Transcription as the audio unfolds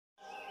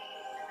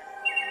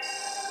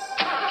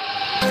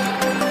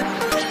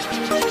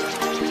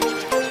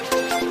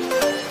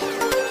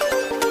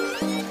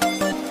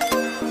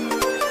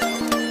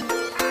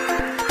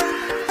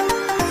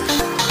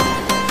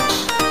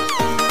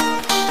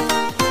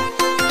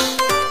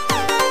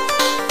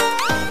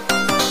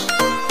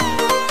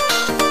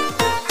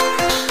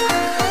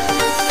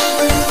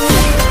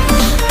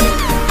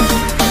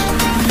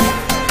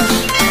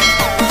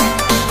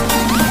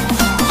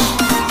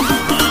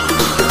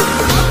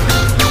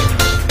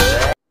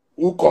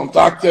who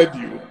contacted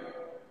you,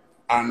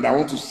 and I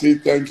want to say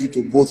thank you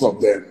to both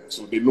of them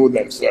so they know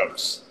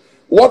themselves.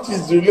 What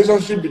is the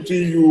relationship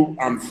between you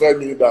and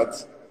Femi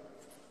that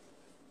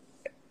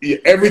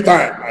every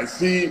time I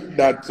see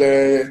that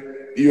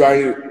you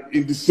are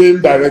in the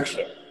same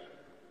direction?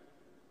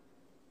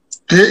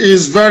 He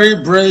is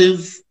very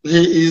brave.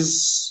 He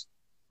is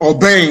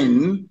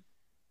urbane.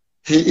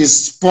 He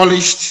is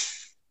polished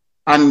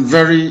and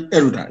very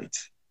erudite.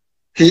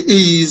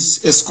 He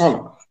is a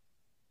scholar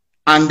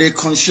and a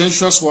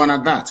conscientious one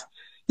at that.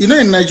 You know,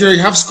 in Nigeria,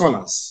 you have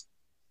scholars,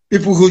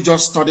 people who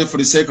just study for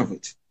the sake of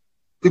it,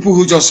 people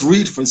who just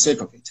read for the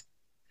sake of it.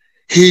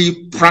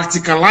 He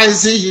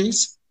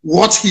practicalizes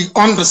what he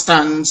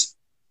understands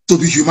to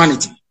be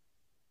humanity.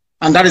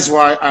 And that is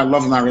why I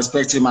love him, I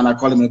respect him, and I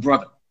call him a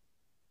brother.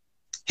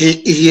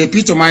 He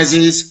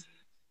epitomizes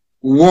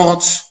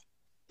what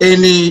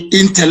any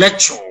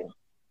intellectual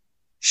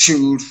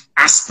should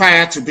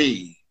aspire to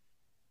be.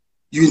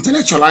 You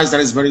intellectualize that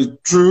is very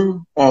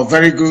true or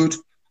very good,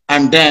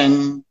 and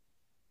then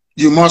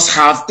you must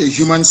have a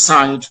human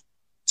side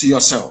to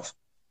yourself.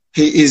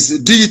 He is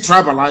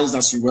de-tribalized,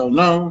 as you well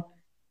know,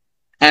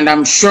 and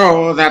I'm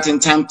sure that in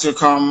time to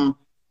come,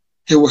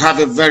 he will have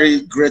a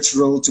very great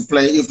role to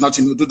play, if not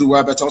in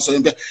Ududuwa, but also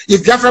in Biafra.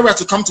 If Biafra were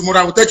to come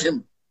tomorrow, I will take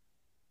him.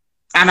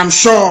 And I'm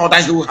sure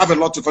that he will have a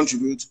lot to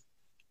contribute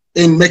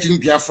in making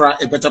Biafra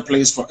a better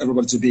place for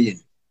everybody to be in.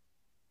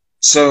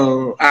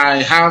 So I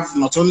have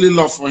not only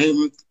love for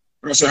him,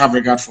 but also have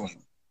regard for him.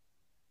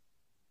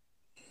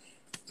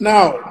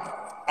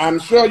 Now, I'm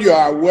sure you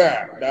are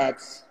aware that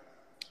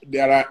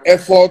there are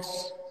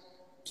efforts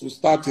to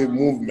start a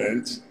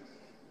movement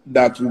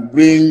that will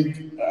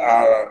bring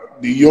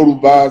the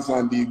Yorubas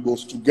and the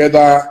Igbos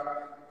together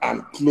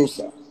and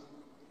closer.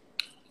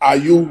 Are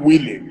you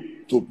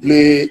willing to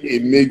play a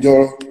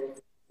major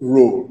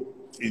role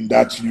in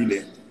that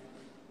union?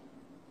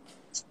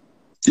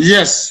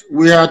 Yes,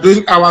 we are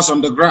doing ours on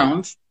the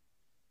ground.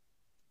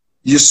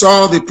 You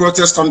saw the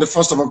protest on the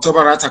 1st of October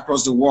right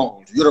across the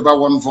world, Yoruba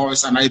One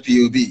Voice and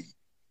IPOB.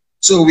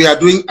 So we are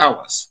doing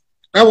ours.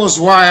 That was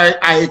why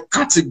I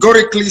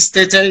categorically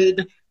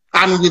stated,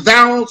 and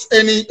without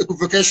any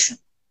equivocation,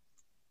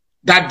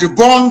 that the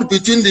bond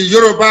between the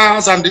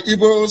Yorubas and the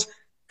Igbos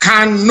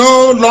can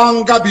no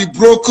longer be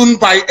broken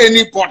by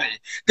anybody.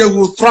 They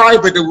will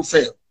thrive, but they will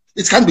fail.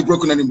 It can't be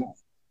broken anymore.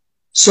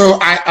 So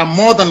I am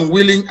more than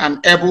willing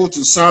and able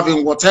to serve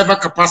in whatever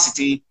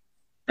capacity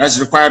that is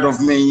required of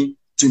me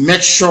to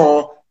make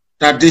sure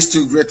that these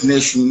two great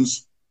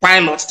nations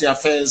pilot the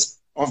affairs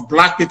of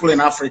Black people in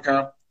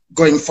Africa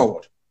going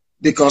forward.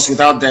 Because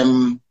without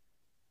them,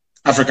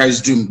 Africa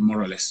is doomed,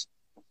 more or less.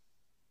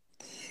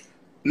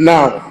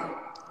 Now,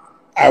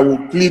 I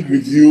will plead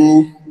with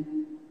you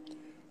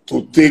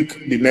to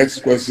take the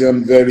next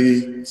question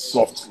very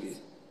softly.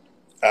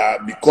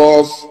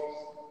 Because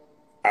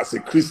as a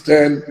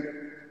Christian,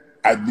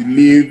 I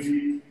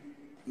believe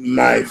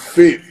my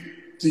faith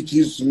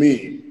teaches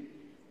me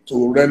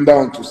to render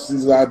unto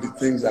Caesar the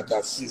things that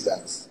are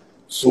Caesar's.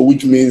 So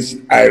which means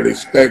I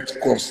respect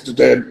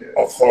constituted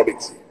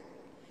authority.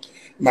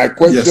 My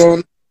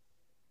question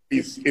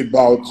is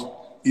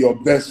about your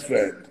best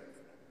friend,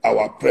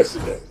 our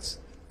president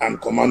and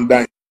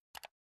commander.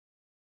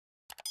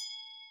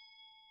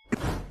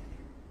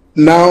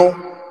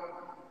 Now,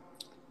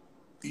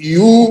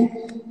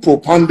 you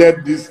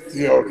propounded this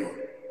theory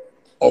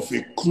of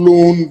a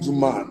cloned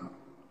man,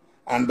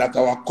 and that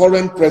our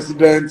current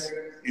president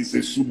is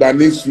a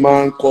Sudanese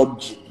man called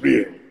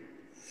Jibril.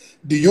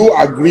 Do you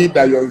agree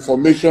that your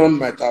information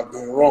might have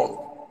been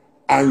wrong,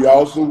 and you are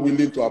also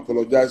willing to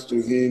apologize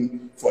to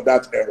him for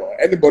that error?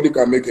 Anybody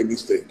can make a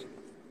mistake.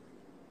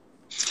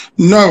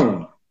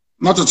 No,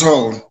 not at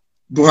all.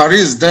 Buhari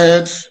is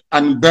dead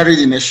and buried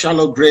in a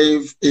shallow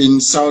grave in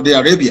Saudi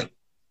Arabia.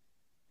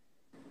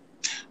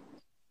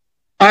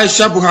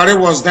 Aisha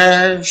Buhari was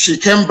there. She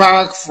came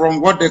back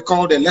from what they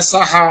called a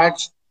lesser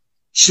Hajj.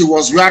 She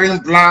was wearing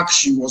black.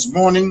 She was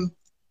mourning.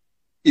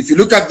 If you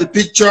look at the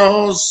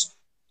pictures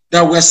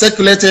that were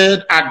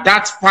circulated at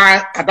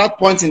that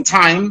point in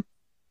time,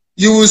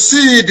 you will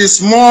see the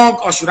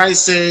smug, or should I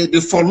say,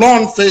 the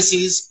forlorn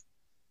faces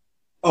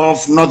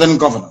of northern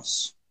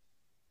governors.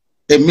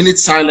 A minute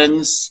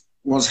silence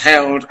was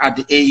held at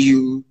the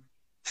AU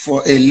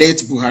for a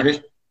late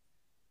Buhari.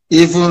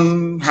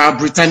 Even Her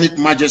Britannic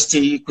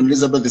Majesty, Queen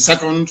Elizabeth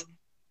II,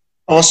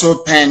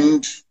 also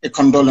penned a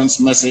condolence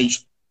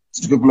message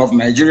to the people of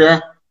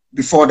Nigeria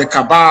before the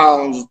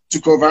cabal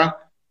took over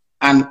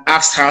and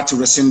asked her to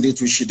rescind it,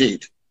 which she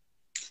did.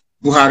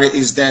 Buhari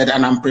is dead,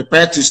 and I'm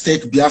prepared to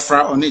stake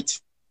Biafra on it.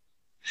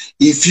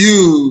 If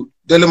you,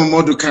 Dele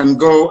Momodu, can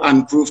go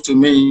and prove to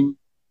me,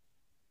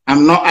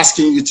 I'm not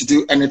asking you to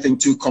do anything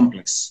too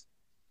complex.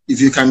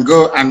 If you can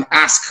go and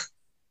ask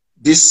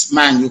this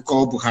man you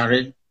call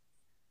Buhari,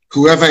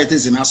 whoever it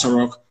is in ASO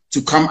Rock,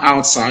 to come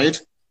outside,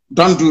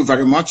 don't do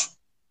very much,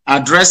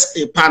 address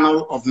a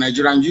panel of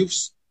Nigerian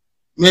youths,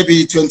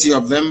 maybe 20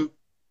 of them,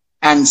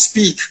 and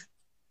speak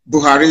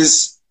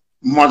Buhari's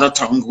mother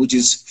tongue, which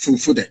is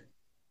Fulfude.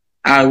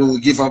 I will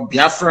give up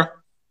Biafra.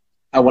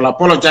 I will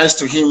apologize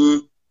to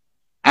him,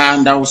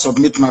 and I will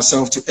submit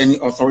myself to any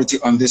authority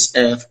on this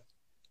earth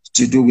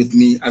to do with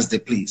me as they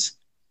please.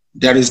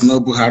 There is no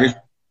Buhari.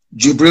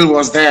 Jubril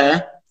was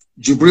there.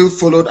 Jubril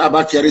followed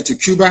Abba Kyari to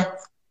Cuba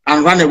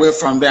and ran away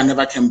from there and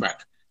never came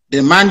back.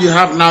 The man you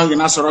have now in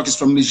Aso is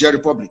from Niger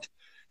Republic.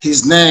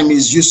 His name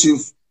is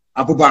Yusuf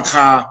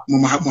Abubakar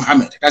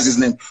Muhammad. That's his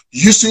name.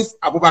 Yusuf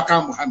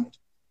Abubakar Muhammad.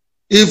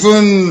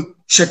 Even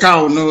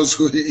Shekau knows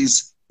who he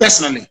is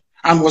personally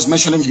and was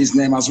mentioning his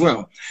name as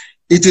well.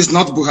 It is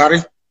not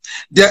Buhari.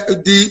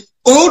 The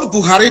old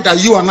Buhari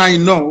that you and I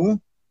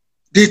know,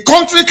 the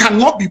country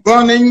cannot be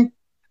burning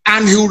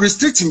and he will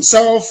restrict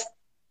himself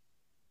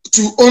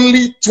to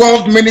only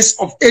 12 minutes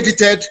of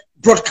edited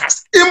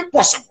broadcast.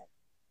 Impossible.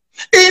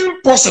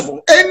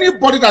 Impossible.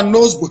 Anybody that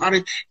knows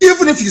Buhari,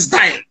 even if he's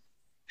dying,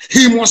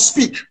 he must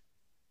speak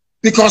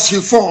because he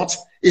fought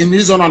in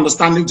his own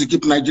understanding to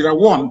keep Nigeria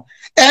one.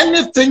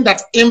 Anything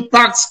that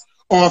impacts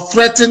or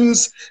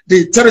threatens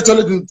the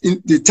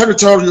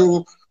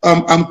territorial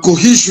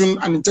cohesion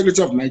and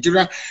integrity of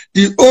Nigeria,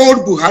 the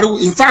old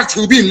Buhari, in fact,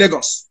 he will be in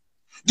Lagos.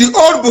 The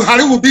old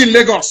Buhari will be in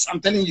Lagos, I'm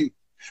telling you.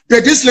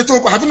 But this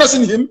little, have you not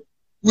seen him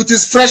with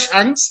his fresh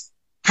hands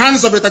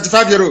of a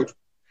 35-year-old?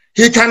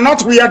 He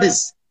cannot wear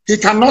this. He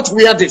cannot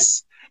wear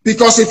this.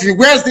 Because if he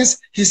wears this,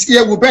 his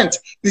ear will bend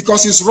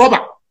because it's rubber,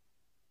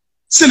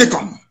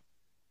 silicone.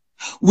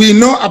 We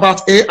know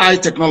about AI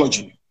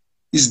technology.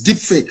 It's deep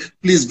fake.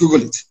 Please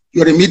Google it.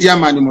 You're a media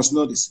man, you must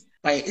know this.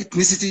 By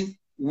ethnicity,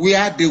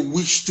 where they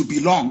wish to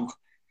belong.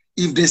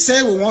 If they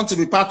say we want to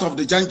be part of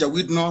the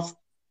Janjaweed North,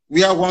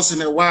 where once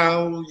in a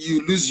while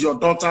you lose your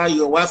daughter,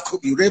 your wife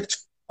could be raped,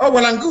 oh,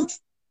 well and good.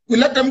 We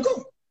let them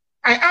go.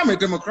 I am a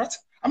Democrat.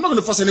 I'm not going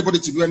to force anybody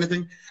to do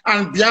anything.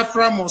 And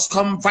Biafra must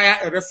come via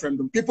a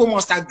referendum. People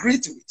must agree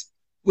to it.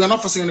 We are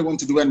not forcing anyone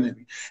to do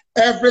anything.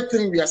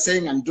 Everything we are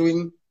saying and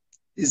doing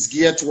is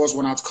geared towards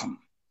one outcome,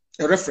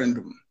 a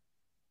referendum.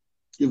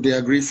 If they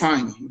agree,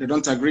 fine. If they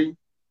don't agree.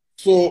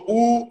 So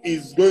who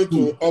is going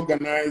to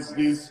organize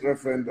this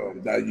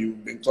referendum that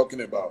you've been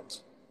talking about?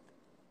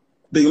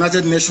 The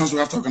United Nations will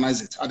have to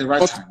organize it at the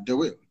right time. They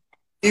will.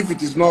 If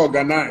it is not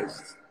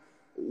organized,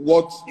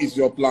 what is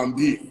your plan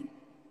B?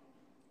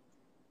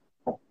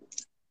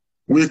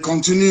 We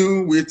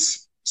continue with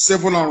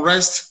civil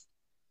unrest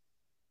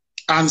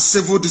and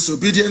civil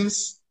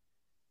disobedience,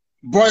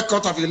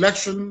 boycott of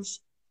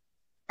elections.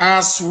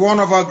 As one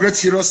of our great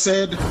heroes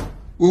said,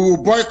 we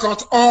will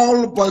boycott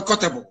all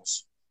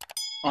boycottables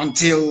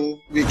until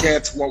we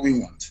get what we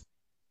want.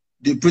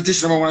 The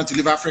British never wanted to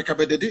leave Africa,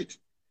 but they did.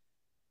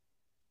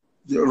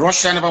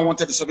 Russia never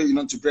wanted the Soviet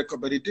Union to break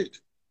up, but it did.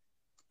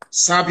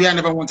 Serbia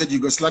never wanted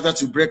Yugoslavia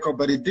to break up,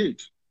 but it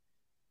did.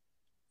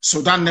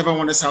 Sudan never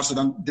wanted South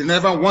Sudan. They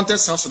never wanted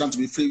South Sudan to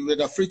be free.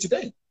 They are free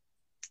today.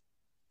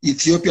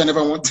 Ethiopia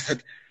never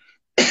wanted,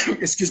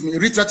 excuse me,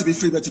 Eritrea to be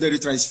free, but today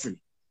Eritrea is free.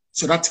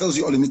 So that tells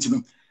you all you need to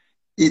know.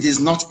 It is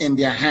not in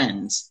their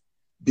hands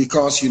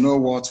because you know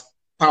what?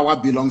 Power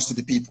belongs to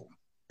the people.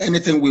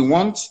 Anything we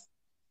want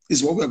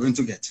is what we're going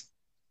to get.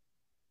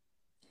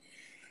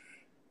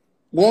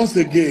 Once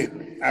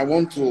again, I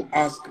want to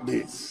ask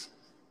this.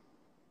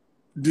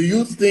 Do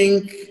you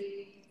think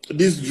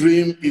this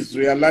dream is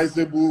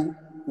realizable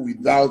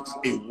without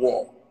a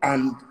war?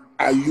 And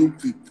are you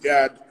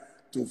prepared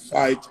to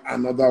fight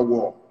another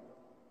war?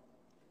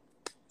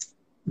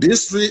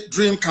 This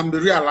dream can be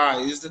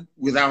realized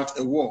without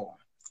a war.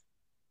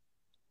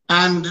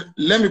 And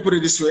let me put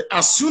it this way.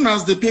 As soon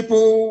as the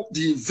people,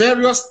 the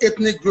various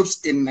ethnic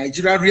groups in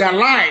Nigeria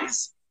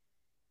realize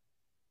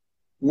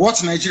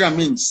what Nigeria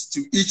means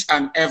to each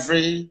and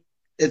every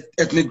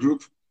ethnic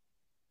group,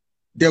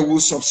 they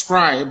will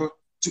subscribe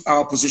to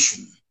our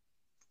position.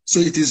 So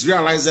it is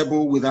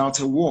realizable without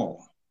a war.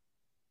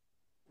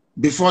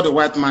 Before the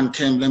white man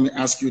came, let me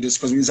ask you this,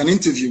 because it's an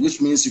interview, which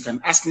means you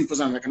can ask me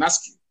questions and I can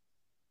ask you.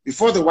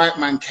 Before the white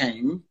man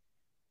came,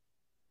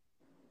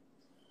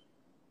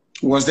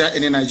 was there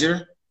any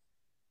Nigeria?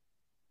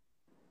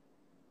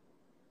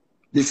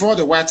 Before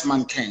the white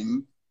man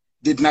came,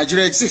 did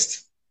Nigeria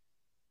exist?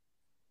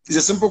 It's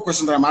a simple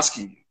question that I'm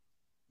asking you.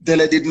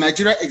 Dele, did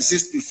Nigeria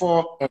exist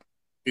before?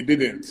 It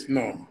didn't,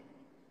 no.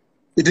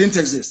 It didn't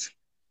exist.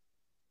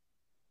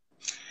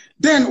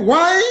 Then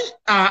why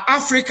are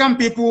African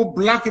people,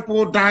 black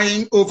people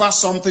dying over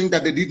something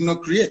that they did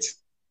not create?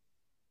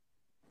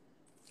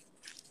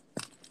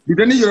 Did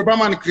any Yoruba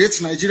man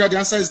create Nigeria? The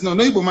answer is no.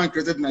 No Igbo man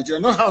created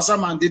Nigeria. No Hausa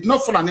man did. No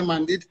Fulani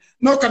man did.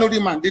 No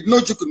Kanuri man did. No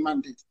Jukun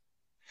man did.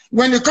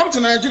 When you come to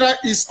Nigeria,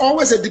 it's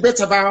always a debate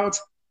about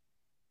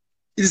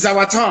it is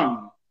our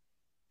turn.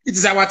 It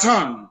is our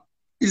turn.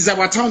 It is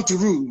our turn to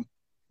rule.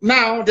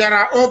 Now, there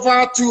are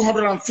over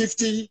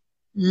 250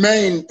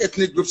 main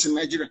ethnic groups in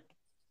Nigeria.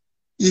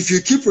 If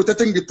you keep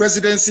rotating the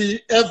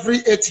presidency every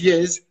 8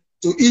 years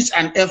to each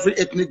and every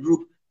ethnic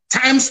group,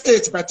 times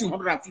 8 by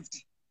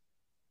 250,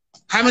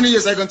 how many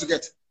years are you going to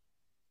get?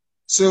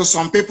 So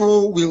some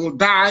people will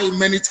die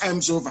many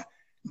times over.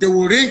 They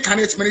will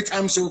reincarnate many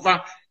times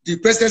over. The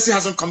presidency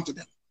hasn't come to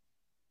them.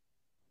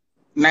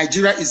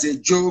 Nigeria is a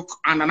joke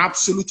and an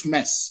absolute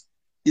mess.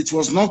 It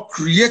was not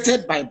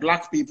created by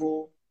black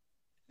people.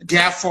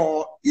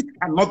 Therefore, it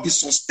cannot be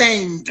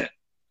sustained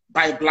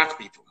by black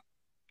people.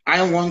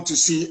 I want to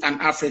see an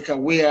Africa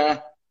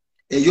where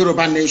a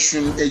Yoruba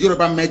nation, a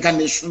Yoruba mega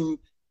nation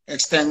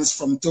extends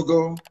from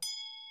Togo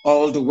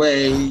all the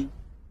way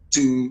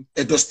to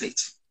Edo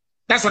State.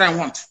 That's what I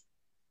want.